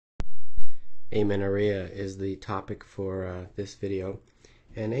Amenorrhea is the topic for this video.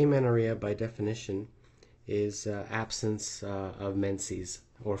 And amenorrhea, by definition, is absence of menses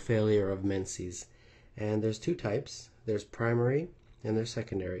or failure of menses. And there's two types. There's primary and there's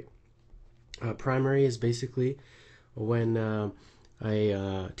secondary. Primary is basically when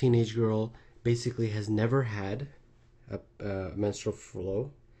a teenage girl basically has never had a menstrual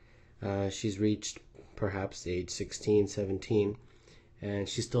flow. She's reached perhaps age 16, 17, and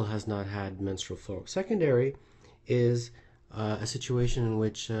she still has not had menstrual flow. Secondary is a situation in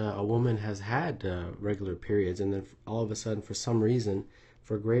which a woman has had regular periods, and then all of a sudden, for some reason,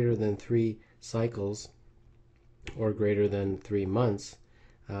 for greater than 3 cycles or greater than 3 months,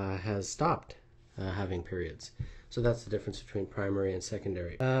 has stopped having periods. So that's the difference between primary and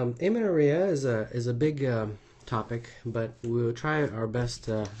secondary. Amenorrhea is a big topic, but we will try our best.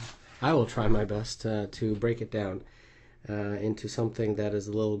 I will try my best to break it down into something that is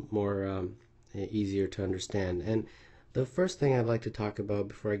a little more easier to understand. And the first thing I'd like to talk about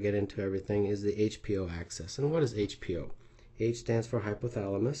before I get into everything is the HPO axis. And what is HPO? H stands for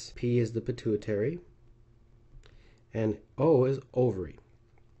hypothalamus, P is the pituitary, and O is ovary.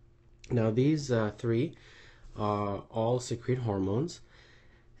 Now these three all secrete hormones,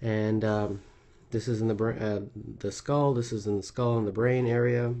 and this is in the skull, this is in the skull and the brain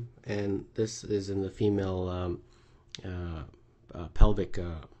area, and this is in the female pelvic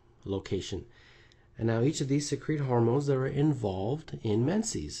location. And now each of these secrete hormones that are involved in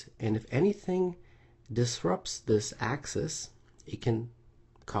menses, and if anything disrupts this axis, it can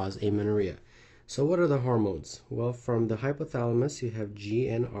cause amenorrhea. So what are the hormones? Well, from the hypothalamus you have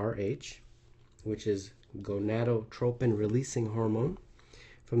GnRH, which is gonadotropin releasing hormone.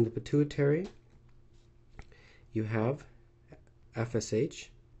 From the pituitary you have FSH,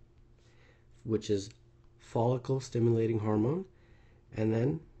 which is follicle stimulating hormone, and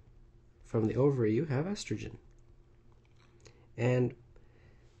then from the ovary you have estrogen. And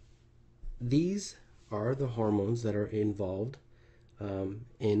these are the hormones that are involved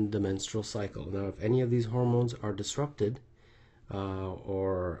in the menstrual cycle. Now, if any of these hormones are disrupted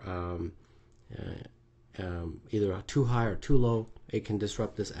or either too high or too low, it can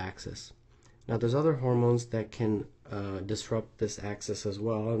disrupt this axis. Now, there's other hormones that can disrupt this axis as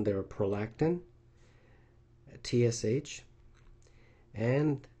well, and they're prolactin, TSH,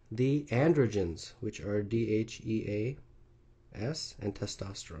 and the androgens, which are DHEA, S, and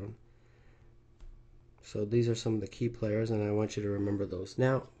testosterone. So these are some of the key players, and I want you to remember those.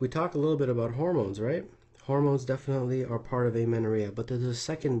 Now, we talk a little bit about hormones, right? Hormones definitely are part of amenorrhea, but there's a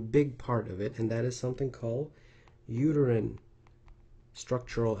second big part of it, and that is something called uterine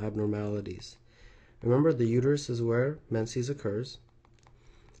structural abnormalities. Remember, the uterus is where menses occurs.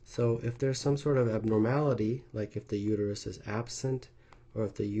 So if there's some sort of abnormality, like if the uterus is absent, or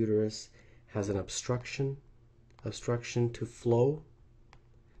if the uterus has an obstruction to flow,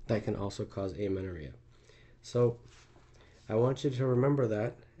 that can also cause amenorrhea. So I want you to remember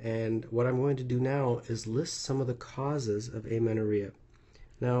that, and what I'm going to do now is list some of the causes of amenorrhea.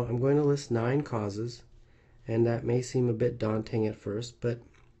 Now I'm going to list 9 causes, and that may seem a bit daunting at first, but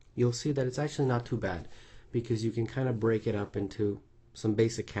you'll see that it's actually not too bad, because you can kind of break it up into some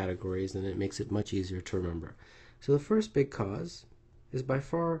basic categories, and it makes it much easier to remember. So the first big cause is by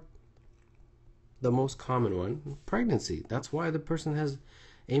far the most common one, pregnancy. That's why the person has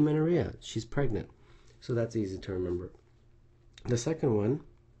amenorrhea. She's pregnant. So that's easy to remember. The second one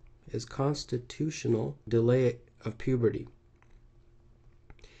is constitutional delay of puberty.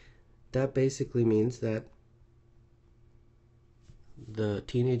 That basically means that the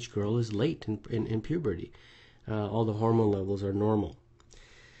teenage girl is late in puberty. All the hormone levels are normal.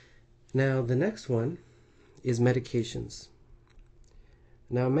 Now the next one is medications.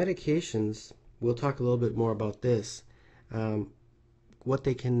 Now medications, we'll talk a little bit more about this. What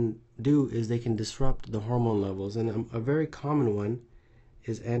they can do is they can disrupt the hormone levels, and a very common one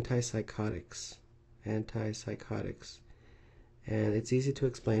is antipsychotics. And it's easy to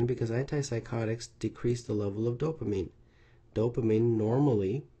explain because antipsychotics decrease the level of dopamine. Dopamine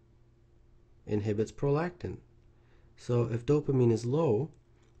normally inhibits prolactin. So if dopamine is low,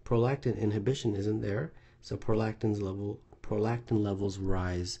 prolactin inhibition isn't there, so prolactin levels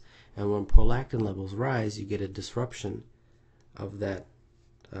rise. And when prolactin levels rise, you get a disruption of that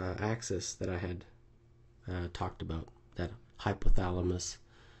axis that I had talked about, that hypothalamus,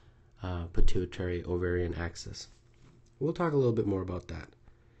 pituitary, ovarian axis. We'll talk a little bit more about that.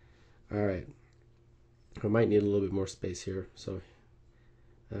 All right. I might need a little bit more space here, so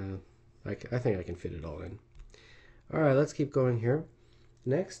I think I can fit it all in. All right, let's keep going here.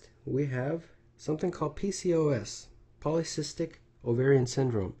 Next, we have something called PCOS, polycystic ovarian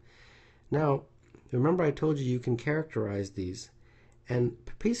syndrome. Now, remember I told you can characterize these, and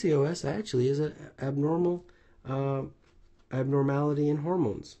PCOS actually is an abnormality in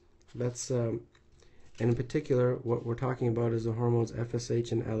hormones. That's and in particular, what we're talking about is the hormones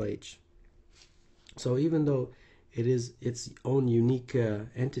FSH and LH. So even though it is its own unique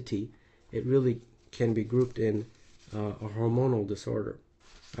entity, it really can be grouped in a hormonal disorder.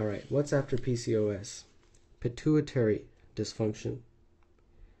 All right, what's after PCOS? Pituitary dysfunction.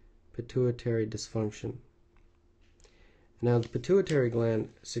 Pituitary dysfunction. Now, the pituitary gland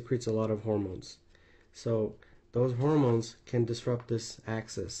secretes a lot of hormones. So those hormones can disrupt this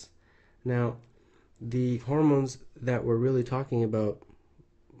axis. Now, the hormones that we're really talking about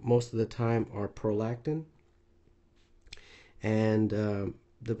most of the time are prolactin. And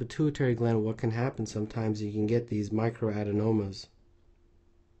the pituitary gland, what can happen sometimes, you can get these microadenomas,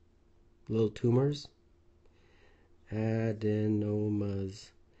 little tumors, adenomas.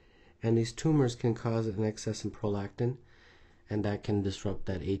 And these tumors can cause an excess in prolactin, and that can disrupt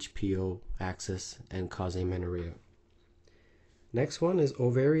that HPO axis and cause amenorrhea. Next one is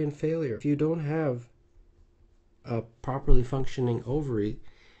ovarian failure. If you don't have a properly functioning ovary,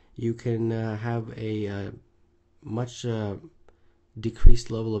 you can have a much decreased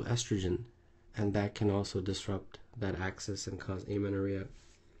level of estrogen, and that can also disrupt that axis and cause amenorrhea.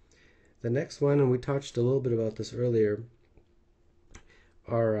 The next one, and we touched a little bit about this earlier,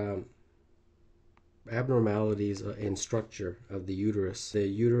 are abnormalities in structure of the uterus. The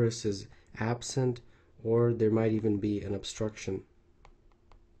uterus is absent, or there might even be an obstruction.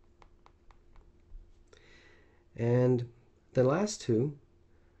 And the last two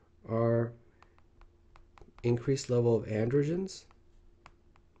are increased level of androgens.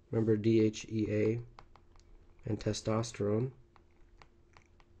 Remember DHEA and testosterone.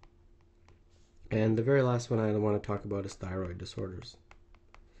 And the very last one I want to talk about is thyroid disorders.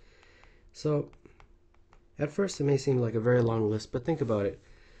 So, at first it may seem like a very long list, but think about it.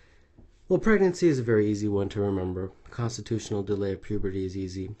 Well, pregnancy is a very easy one to remember. Constitutional delay of puberty is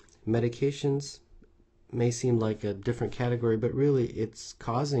easy. Medications may seem like a different category, but really it's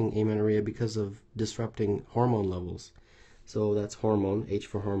causing amenorrhea because of disrupting hormone levels. So that's hormone, H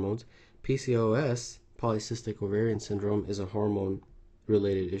for hormones. PCOS, polycystic ovarian syndrome, is a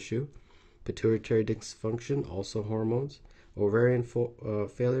hormone-related issue. Pituitary dysfunction, also hormones. Ovarian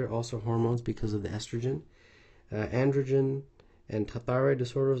failure, also hormones because of the estrogen. Androgen and thyroid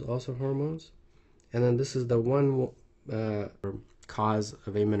disorders, also hormones. And then this is the one cause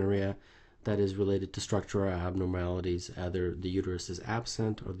of amenorrhea that is related to structural abnormalities. Either the uterus is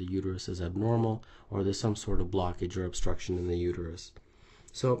absent, or the uterus is abnormal, or there's some sort of blockage or obstruction in the uterus.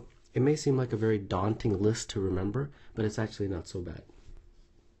 So it may seem like a very daunting list to remember, but it's actually not so bad.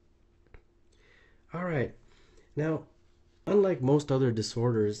 All right. Now, unlike most other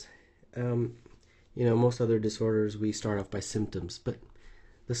disorders, most other disorders we start off by symptoms, but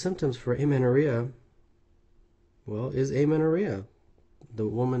the symptoms for amenorrhea, well, is amenorrhea. The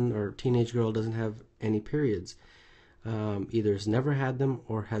woman or teenage girl doesn't have any periods. Either has never had them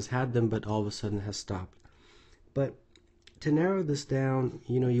or has had them but all of a sudden has stopped. But to narrow this down,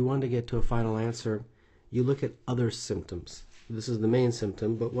 you want to get to a final answer, you look at other symptoms. This is the main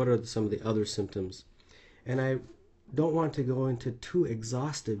symptom, but what are some of the other symptoms? And I don't want to go into too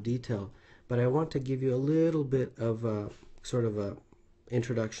exhaustive detail, but I want to give you a little bit of a sort of a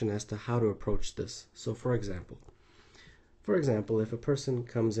introduction as to how to approach this. So for example, if a person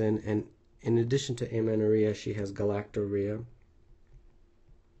comes in and in addition to amenorrhea, she has galactorrhea,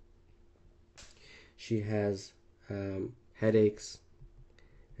 she has headaches,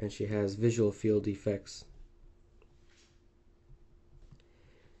 and she has visual field defects,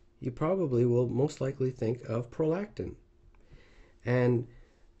 you probably will most likely think of prolactin. And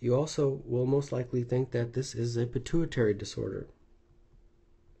you also will most likely think that this is a pituitary disorder.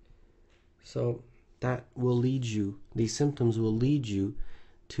 So that will lead you, these symptoms will lead you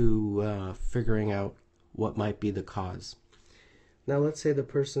to figuring out what might be the cause. Now let's say the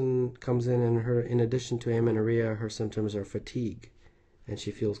person comes in and in addition to amenorrhea, her symptoms are fatigue, and she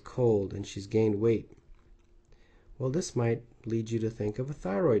feels cold, and she's gained weight. Well, this might lead you to think of a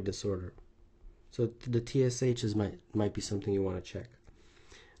thyroid disorder. So the TSHs might be something you want to check.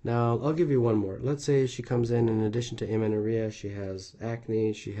 Now, I'll give you one more. Let's say she comes in addition to amenorrhea, she has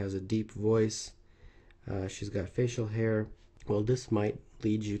acne, she has a deep voice, she's got facial hair. Well, this might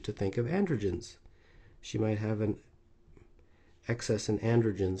lead you to think of androgens. She might have an excess in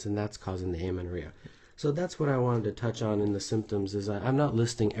androgens, and that's causing the amenorrhea. So that's what I wanted to touch on in the symptoms. Is I'm not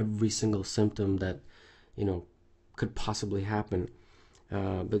listing every single symptom that could possibly happen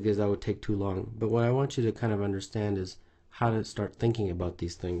because that would take too long. But what I want you to kind of understand is how to start thinking about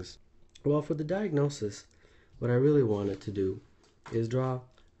these things. Well, for the diagnosis, what I really wanted to do is draw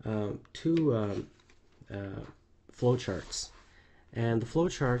two flow charts. And the flow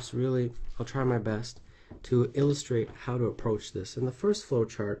charts really, I'll try my best to illustrate how to approach this. And the first flow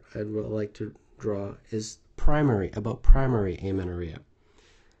chart I'd like to draw is about primary amenorrhea.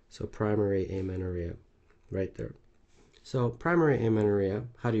 So primary amenorrhea, right there. So primary amenorrhea,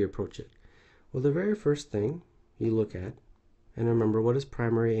 how do you approach it? Well, the very first thing you look at, and remember, what is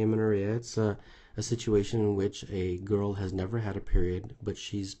primary amenorrhea? It's a situation in which a girl has never had a period, but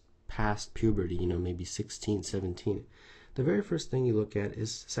she's past puberty, maybe 16, 17. The very first thing you look at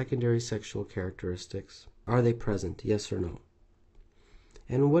is secondary sexual characteristics. Are they present, yes or no?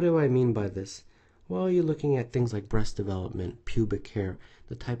 And what do I mean by this? Well, you're looking at things like breast development, pubic hair,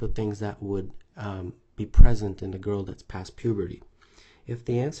 the type of things that would be present in a girl that's past puberty. If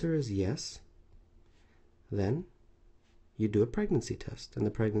the answer is yes, then you do a pregnancy test. And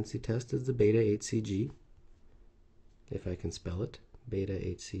the pregnancy test is the beta-HCG, if I can spell it,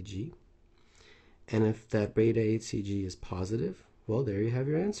 beta-HCG. And if that beta-HCG is positive, well, there you have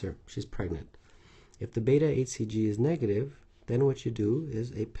your answer. She's pregnant. If the beta-HCG is negative, then what you do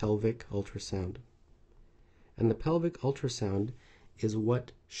is a pelvic ultrasound. And the pelvic ultrasound is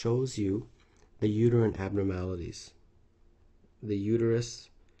what shows you the uterine abnormalities. The uterus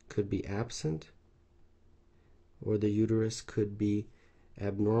could be absent, or the uterus could be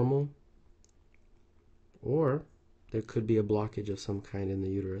abnormal, or there could be a blockage of some kind in the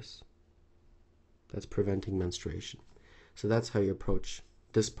uterus that's preventing menstruation. So that's how you approach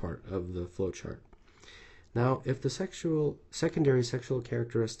this part of the flow chart. Now, if the secondary sexual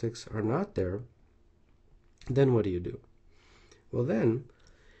characteristics are not there, then what do? Well, then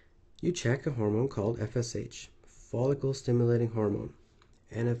you check a hormone called FSH, follicle stimulating hormone.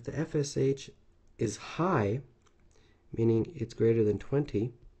 And if the FSH is high, meaning it's greater than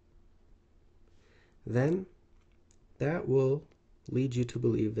 20, then that will lead you to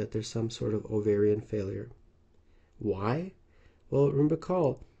believe that there's some sort of ovarian failure. Why? Well,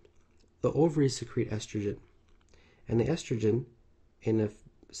 recall, the ovaries secrete estrogen. And the estrogen, in a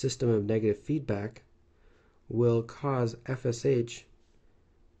system of negative feedback, will cause FSH,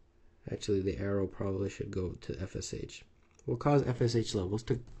 actually the arrow probably should go to FSH, will cause FSH levels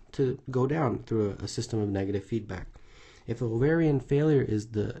to go down through a system of negative feedback. If ovarian failure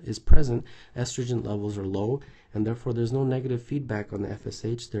is present, estrogen levels are low, and therefore there's no negative feedback on the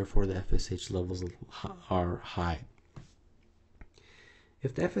FSH, therefore the FSH levels are high.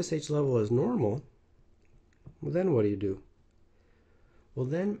 If the FSH level is normal, well, then what do? Well,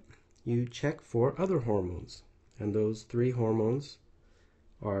 then you check for other hormones, and those three hormones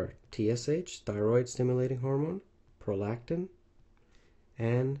are TSH, thyroid stimulating hormone, prolactin,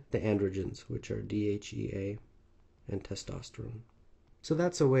 and the androgens, which are DHEA and testosterone. So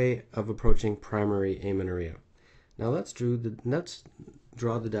that's a way of approaching primary amenorrhea. Now let's draw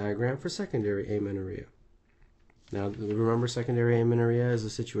the diagram for secondary amenorrhea. Now remember, secondary amenorrhea is a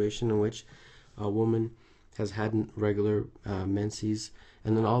situation in which a woman has had regular menses,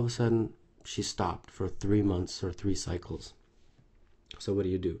 and then all of a sudden she stopped for 3 months or 3 cycles. So what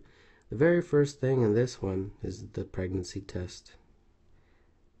do? The very first thing in this one is the pregnancy test.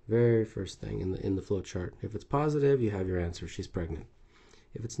 Very first thing in the flow chart. If it's positive, you have your answer. She's pregnant.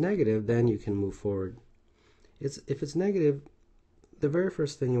 If it's negative, then you can move forward. If it's negative, the very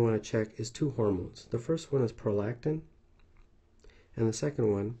first thing you want to check is 2 hormones. The first one is prolactin, and the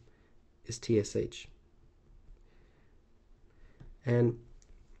second one is TSH. And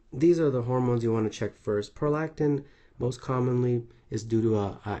these are the hormones you want to check first. Prolactin most commonly is due to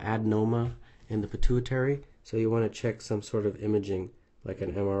a adenoma in the pituitary, so you want to check some sort of imaging like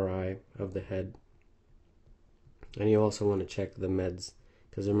an MRI of the head. And you also want to check the meds,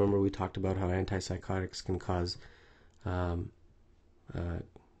 because remember we talked about how antipsychotics can cause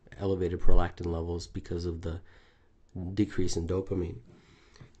elevated prolactin levels because of the decrease in dopamine.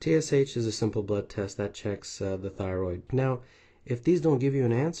 TSH is a simple blood test that checks the thyroid. Now, if these don't give you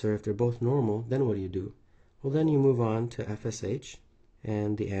an answer, if they're both normal, then what do? Well, then you move on to FSH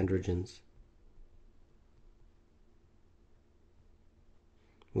and the androgens,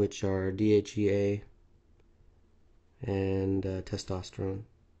 which are DHEA and testosterone.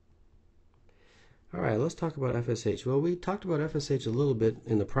 Alright, let's talk about FSH. Well, we talked about FSH a little bit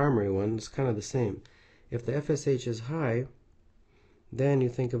in the primary one. It's kind of the same. If the FSH is high, then you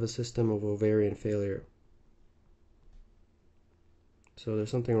think of a system of ovarian failure. So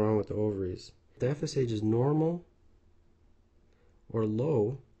there's something wrong with the ovaries. If the FSH is normal or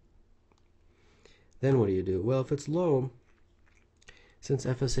low, then what do? Well, if it's low, since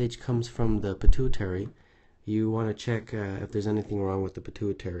FSH comes from the pituitary, you want to check if there's anything wrong with the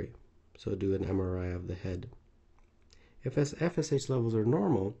pituitary. so do an MRI of the head. If FSH levels are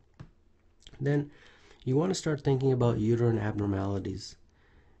normal, then you want to start thinking about uterine abnormalities,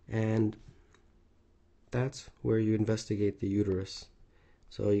 and that's where you investigate the uterus.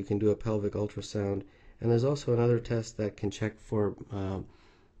 So you can do a pelvic ultrasound, and there's also another test that can check for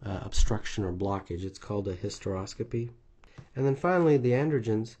obstruction or blockage. It's called a hysteroscopy. And then finally, the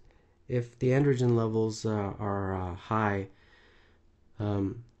androgens. If the androgen levels are high,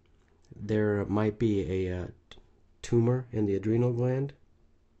 there might be a tumor in the adrenal gland,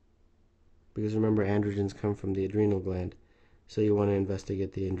 because remember, androgens come from the adrenal gland, so you want to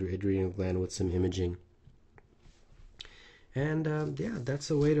investigate the adrenal gland with some imaging. And yeah,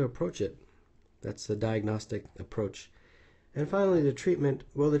 that's a way to approach it. That's a diagnostic approach. And finally, the treatment.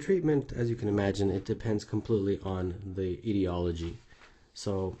 Well, the treatment, as you can imagine, it depends completely on the etiology.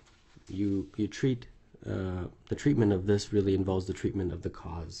 So you treat, the treatment of this really involves the treatment of the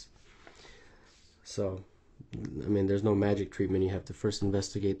cause. So, I mean, there's no magic treatment. You have to first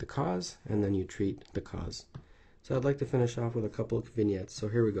investigate the cause, and then you treat the cause. So I'd like to finish off with a couple of vignettes. So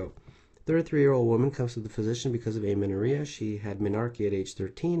here we go. 33-year-old woman comes to the physician because of amenorrhea. She had menarche at age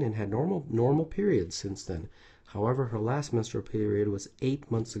 13 and had normal periods since then. However, her last menstrual period was 8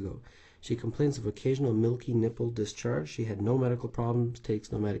 months ago. She complains of occasional milky nipple discharge. She had no medical problems,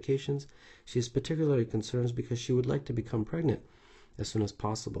 takes no medications. She is particularly concerned because she would like to become pregnant as soon as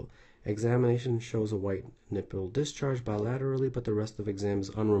possible. Examination shows a white nipple discharge bilaterally, but the rest of exam is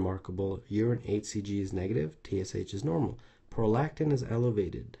unremarkable. Urine HCG is negative, TSH is normal. Prolactin is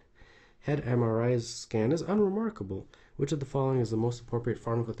elevated. Head MRI scan is unremarkable. Which of the following is the most appropriate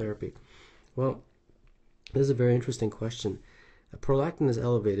pharmacotherapy? Well, this is a very interesting question. Prolactin is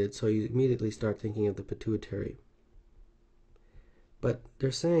elevated, so you immediately start thinking of the pituitary. But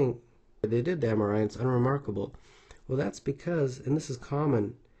they're saying they did the MRI and it's unremarkable. Well, that's because, and this is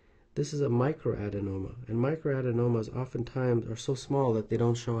common, this is a microadenoma, and microadenomas oftentimes are so small that they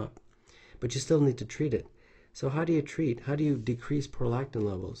don't show up. But you still need to treat it. So how do you treat? How do you decrease prolactin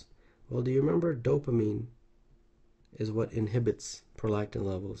levels? Well, do you remember dopamine is what inhibits prolactin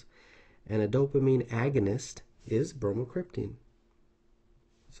levels? And a dopamine agonist is bromocriptine.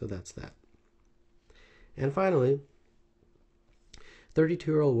 So that's that. And finally,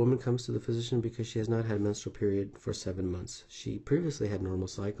 32-year-old woman comes to the physician because she has not had menstrual period for 7 months. She previously had normal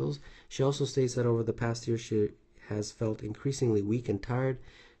cycles. She also states that over the past year she has felt increasingly weak and tired.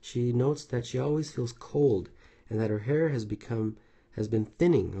 She notes that she always feels cold and that her hair has been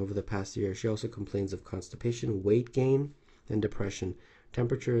thinning over the past year. She also complains of constipation, weight gain, and depression.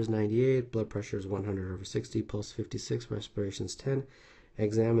 Temperature is 98, blood pressure is 100/60, pulse 56, respirations 10.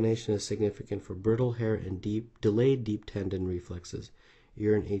 Examination is significant for brittle hair and delayed deep tendon reflexes.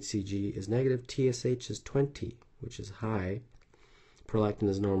 Urine HCG is negative, TSH is 20, which is high. Prolactin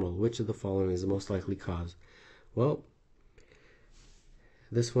is normal. Which of the following is the most likely cause? Well,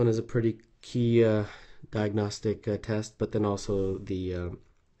 this one is a pretty key diagnostic test, but then also the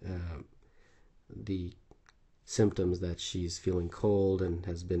symptoms that she's feeling cold and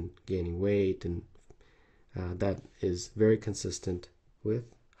has been gaining weight, and that is very consistent with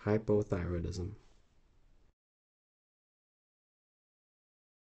hypothyroidism.